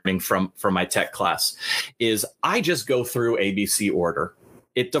distance learning from my tech class. Is I just go through ABC order.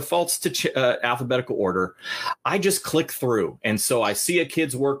 It defaults to alphabetical order. I just click through. And so I see a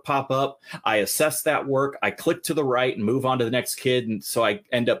kid's work pop up. I assess that work. I click to the right and move on to the next kid. And so I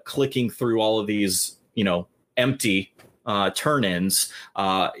end up clicking through all of these, empty turn-ins,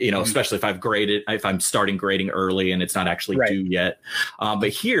 especially if I'm starting grading early and it's not actually due yet. But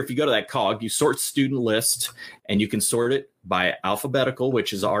here, if you go to that cog, you sort student list, and you can sort it by alphabetical,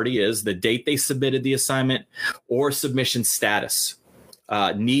 which already is the date they submitted the assignment, or submission status.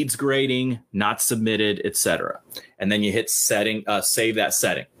 Needs grading, not submitted, etc. And then you hit setting, save that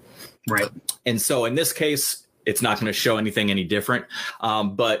setting. Right. And so in this case, it's not going to show anything any different.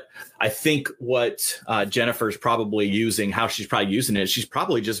 But I think what Jennifer's probably using, how she's probably using it, she's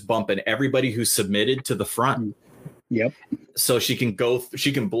probably just bumping everybody who submitted to the front. Yep. So she can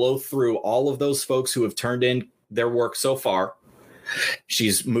blow through all of those folks who have turned in their work so far.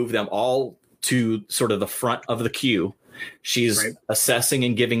 She's moved them all to sort of the front of the queue. She's assessing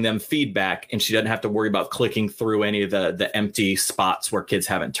and giving them feedback, and she doesn't have to worry about clicking through any of the empty spots where kids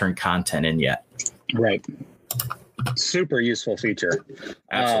haven't turned content in yet. Right. Super useful feature.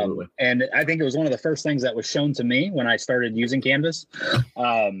 Absolutely. And I think it was one of the first things that was shown to me when I started using Canvas.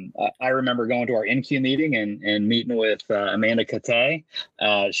 I remember going to our NQ meeting and meeting with Amanda Kate.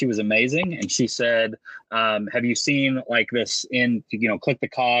 She was amazing. And she said, have you seen like this in, click the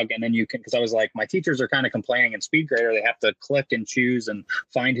cog and then you can, because I was like, my teachers are kind of complaining in SpeedGrader. They have to click and choose and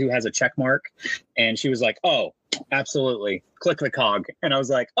find who has a check mark. And she was like, oh, absolutely. Click the cog. And I was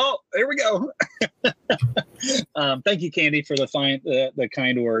like, oh, here we go. Thank you, Candy, for the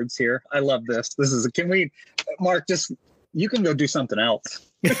kind words here. I love this. Mark, you can go do something else.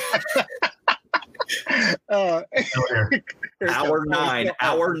 Hour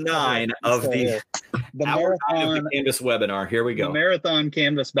nine of the marathon Canvas webinar. Here we go. The marathon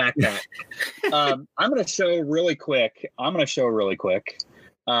Canvas backpack. I'm going to show really quick.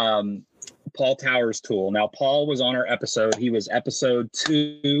 Paul Towers' tool. Now, Paul was on our episode. He was episode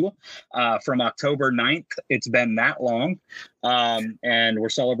 2 from October 9th. It's been that long. And we're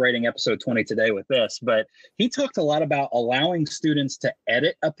celebrating episode 20 today with this. But he talked a lot about allowing students to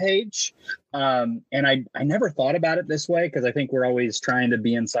edit a page. And I never thought about it this way because I think we're always trying to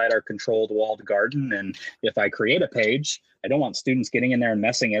be inside our controlled walled garden. And if I create a page, I don't want students getting in there and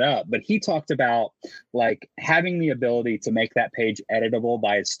messing it up. But he talked about like having the ability to make that page editable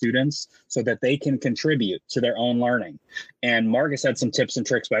by students so that they can contribute to their own learning. And Marcus had some tips and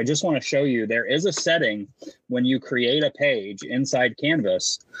tricks, but I just want to show you there is a setting when you create a page inside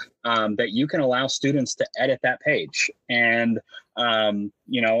Canvas that you can allow students to edit that page. And,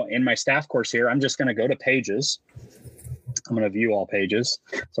 in my staff course here, I'm just going to go to pages. I'm going to view all pages.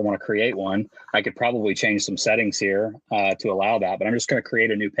 So I want to create one. I could probably change some settings here to allow that, but I'm just going to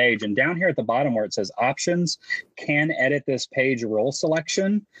create a new page. And down here at the bottom where it says options, can edit this page role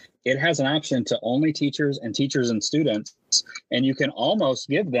selection, it has an option to only teachers and students. And you can almost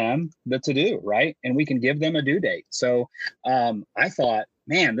give them the to-do, right? And we can give them a due date. So I thought,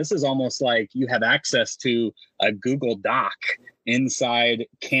 man, this is almost like you have access to a Google Doc inside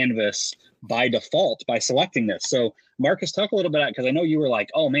Canvas by default by selecting this. So Marcus, talk a little bit about, because I know you were like,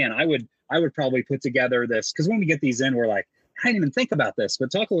 oh man, I would probably put together this, because when we get these in, we're like, I didn't even think about this,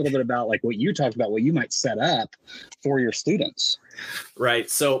 but talk a little bit about like what you talked about, what you might set up for your students. Right.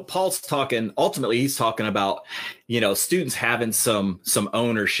 So Paul's ultimately he's talking about, students having some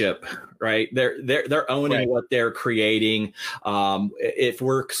ownership, right? They're owning right. what they're creating. If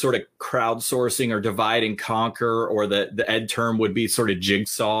we're sort of crowdsourcing or divide and conquer, or the ed term would be sort of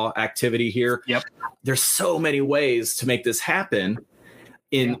jigsaw activity here. Yep. There's so many ways to make this happen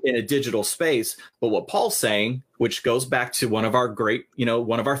in a digital space. But what Paul's saying, which goes back to one of our great,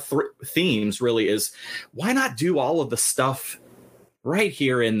 one of our themes really is, why not do all of the stuff right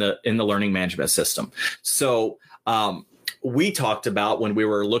here in the learning management system? So we talked about when we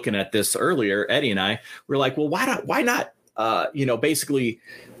were looking at this earlier, Eddie and I were like, well, why not, basically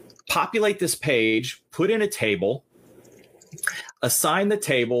populate this page, put in a table, assign the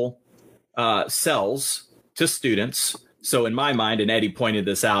table cells to students. So in my mind, and Eddie pointed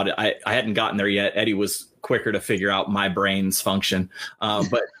this out, I hadn't gotten there yet. Eddie was quicker to figure out my brain's function.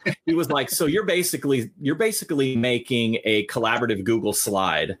 But he was like, so you're basically making a collaborative Google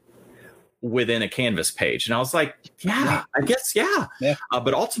slide within a Canvas page. And I was like, yeah, I guess, yeah.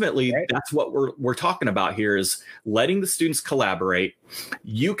 But ultimately, right. That's what we're talking about here, is letting the students collaborate.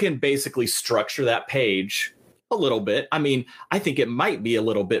 You can basically structure that page a little bit. I mean, I think it might be a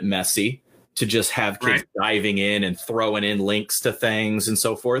little bit messy to just have kids diving in and throwing in links to things and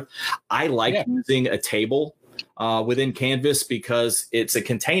so forth. I like using a table within Canvas because it's a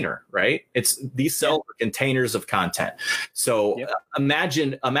container, right? These cells are containers of content. So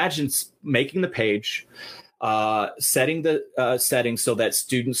imagine making the page, setting the settings so that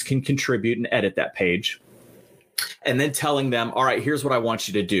students can contribute and edit that page, and then telling them, all right, here's what I want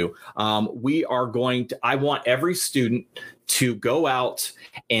you to do. I want every student to go out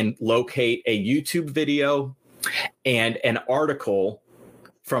and locate a YouTube video and an article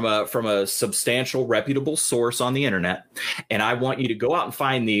from a substantial, reputable source on the internet. And I want you to go out and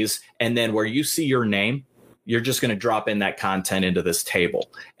find these. And then where you see your name, you're just going to drop in that content into this table.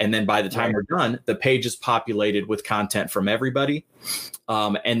 And then by the time we're done, the page is populated with content from everybody.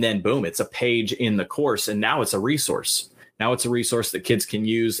 And then boom, it's a page in the course. And now it's a resource. Now it's a resource that kids can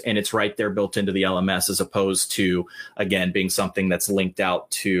use, and it's right there built into the LMS, as opposed to, again, being something that's linked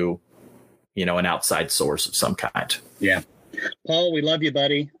out to, an outside source of some kind. Yeah. Paul, we love you,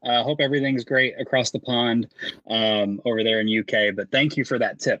 buddy. Hope everything's great across the pond over there in UK. But thank you for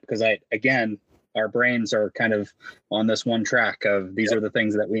that tip, because our brains are kind of on this one track of these are the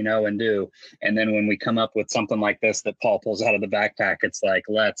things that we know and do. And then when we come up with something like this that Paul pulls out of the backpack, it's like,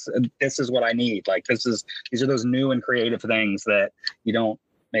 this is what I need. Like these are those new and creative things that you don't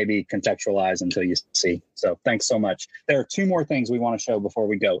maybe contextualize until you see. So thanks so much. There are two more things we want to show before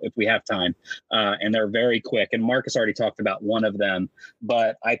we go, if we have time. And they're very quick. And Marcus already talked about one of them,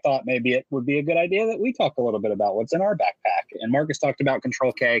 but I thought maybe it would be a good idea that we talk a little bit about what's in our backpack. And Marcus talked about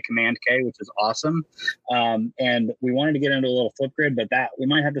Control K, Command K, which is awesome. And we wanted to get into a little Flipgrid, but that we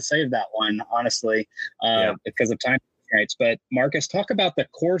might have to save that one, honestly, because of time. But Marcus, talk about the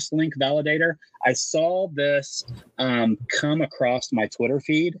course link validator. I saw this come across my Twitter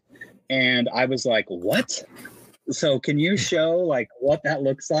feed and I was like, what? So can you show like what that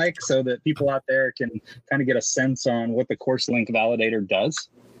looks like so that people out there can kind of get a sense on what the course link validator does?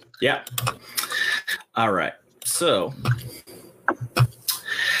 Yeah. All right. So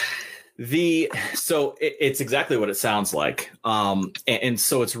it's exactly what it sounds like. And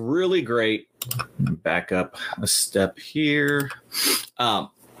so it's really great. Back up a step here.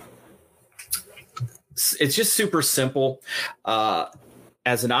 It's just super simple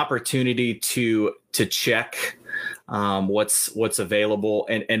as an opportunity to check what's available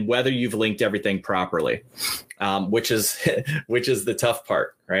and whether you've linked everything properly, which is the tough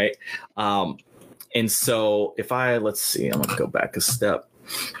part, right? And so let's see, I'm gonna go back a step.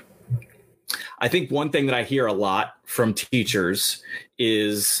 I think one thing that I hear a lot from teachers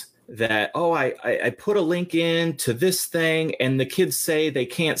is that, I put a link in to this thing and the kids say they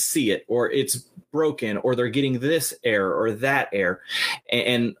can't see it, or it's broken, or they're getting this error or that error.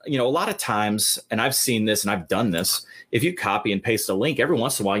 And a lot of times, and I've seen this and I've done this, if you copy and paste a link, every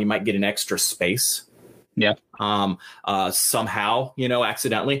once in a while you might get an extra space. Yeah. Somehow,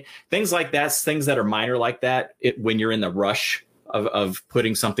 accidentally. Things like that, things that are minor like that, when you're in the rush of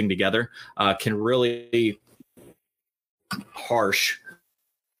putting something together, can really harsh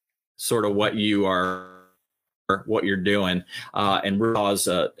sort of what you're doing, and cause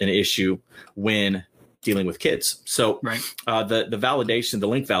an issue when dealing with kids. So right. The validation, the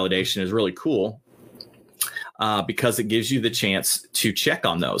link validation is really cool because it gives you the chance to check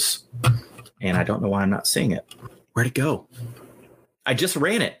on those. And I don't know why I'm not seeing it. Where'd it go? I just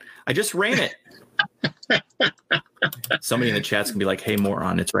ran it. Somebody in the chat's gonna be like, "Hey,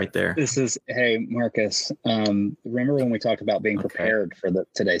 moron, it's right there." Hey, Marcus. Remember when we talked about being prepared for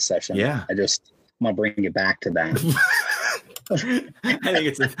today's session? Yeah. I'm gonna bring you back to that. I think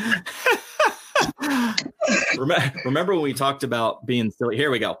it's remember when we talked about being silly?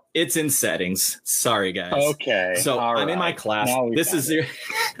 Here we go. It's in settings. Sorry, guys. Okay. So I'm in my class. This is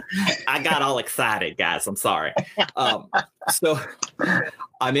I got all excited, guys. I'm sorry. So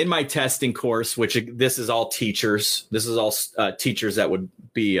I'm in my testing course, which this is all teachers. This is all teachers that would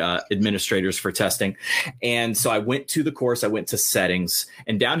be administrators for testing. And so I went to the course. I went to settings,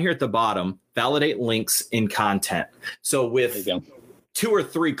 and down here at the bottom, validate links in content. So with 2 or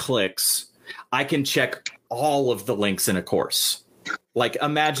 3 clicks, I can check all of the links in a course. Like,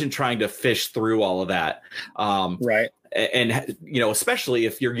 imagine trying to fish through all of that. Right. And, especially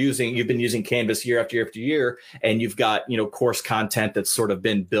if you've been using Canvas year after year after year, and you've got, course content that's sort of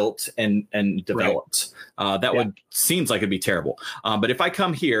been built and developed. Right. Seems like it'd be terrible. But if I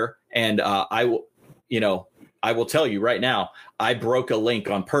come here and I will tell you right now, I broke a link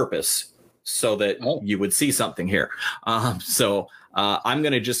on purpose so that you would see something here. So I'm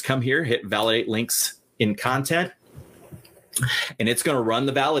going to just come here, hit validate links in content, and it's going to run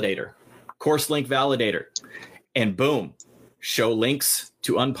the validator, course link validator. And boom, show links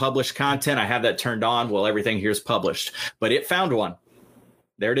to unpublished content. I have that turned on. Well, everything here is published, but it found one.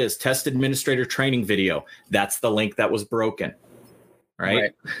 There it is. Test administrator training video. That's the link that was broken.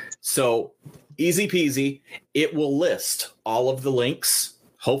 Right. So easy peasy. It will list all of the links.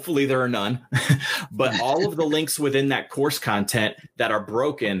 Hopefully there are none, but all of the links within that course content that are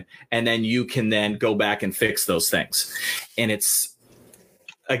broken. And then you can then go back and fix those things. And it's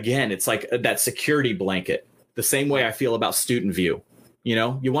like that security blanket. The same way I feel about Student View. You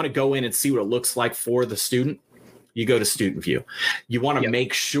want to go in and see what it looks like for the student. You go to Student View. You want to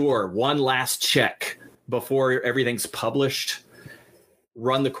make sure one last check before everything's published.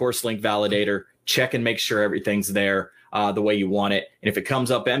 Run the course link validator, check and make sure everything's there the way you want it. And if it comes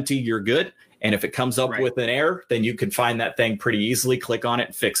up empty, you're good. And if it comes up with an error, then you can find that thing pretty easily, click on it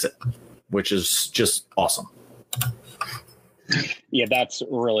and fix it, which is just awesome. Yeah, that's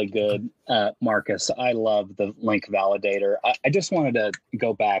really good, Marcus. I love the link validator. I just wanted to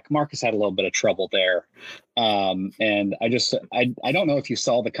go back. Marcus had a little bit of trouble there. And I don't know if you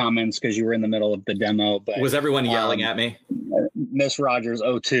saw the comments because you were in the middle of the demo, but was everyone yelling at me? Miss Rogers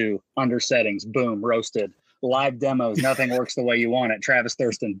 02, under settings, boom, roasted. Live demos, nothing works the way you want it. Travis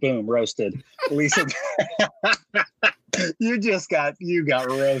Thurston, boom, roasted. Lisa, you got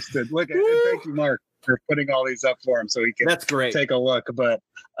roasted. Look at it. Thank you, Mark, for putting all these up for him so he can That's great. take a look. But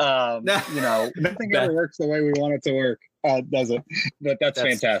nothing ever works the way we want it to work. Does it? But that's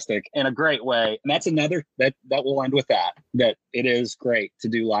fantastic in a great way. And that's another that will end with that it is great to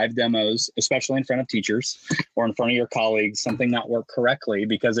do live demos, especially in front of teachers or in front of your colleagues, something not work correctly,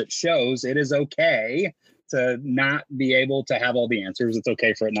 because it shows it is okay to not be able to have all the answers. It's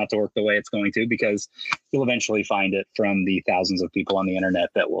okay for it not to work the way it's going to, because you'll eventually find it from the thousands of people on the internet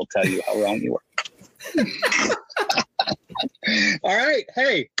that will tell you how wrong you were. All right.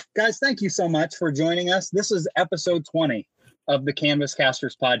 Hey, guys, thank you so much for joining us. This is episode 20 of the Canvas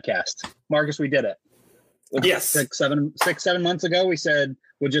Casters podcast. Marcus, we did it. Yes. 7 months ago, we said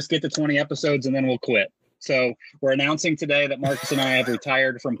we'll just get to 20 episodes and then we'll quit. So we're announcing today that Marcus and I have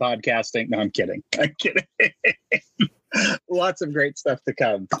retired from podcasting. No, I'm kidding. Lots of great stuff to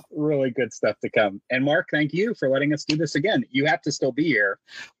come. Really good stuff to come. And Mark, thank you for letting us do this again. You have to still be here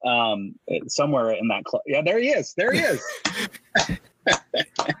somewhere in that club. Yeah, there he is.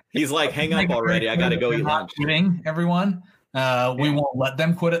 He's like, hang up already. I got to go eat lunch. Quitting, everyone. We won't let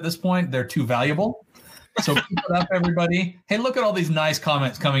them quit at this point. They're too valuable. So keep it up, everybody. Hey, look at all these nice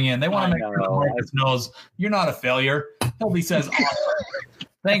comments coming in. They want to make sure that Marcus knows you're not a failure. Hildy says, awesome.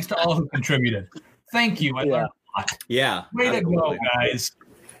 Thanks to all who contributed. Thank you. I learned a lot. Yeah. Way to go, guys.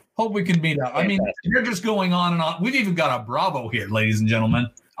 Hope we can meet up. I mean, you're just going on and on. We've even got a Bravo here, ladies and gentlemen.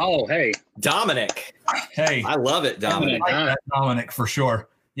 Oh, hey. Dominic. Hey. I love it, Dominic. I like that, Dominic, for sure.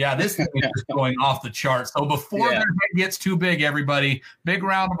 Yeah, this thing is just going off the charts. So before their head gets too big, everybody, big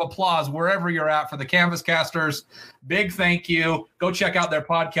round of applause wherever you're at for the Canvas Casters. Big thank you. Go check out their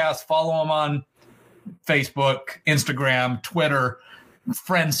podcast. Follow them on Facebook, Instagram, Twitter,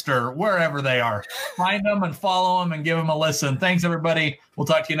 Friendster, wherever they are. Find them and follow them and give them a listen. Thanks, everybody. We'll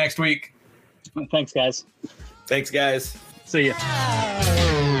talk to you next week. Thanks, guys. Thanks, guys. See ya.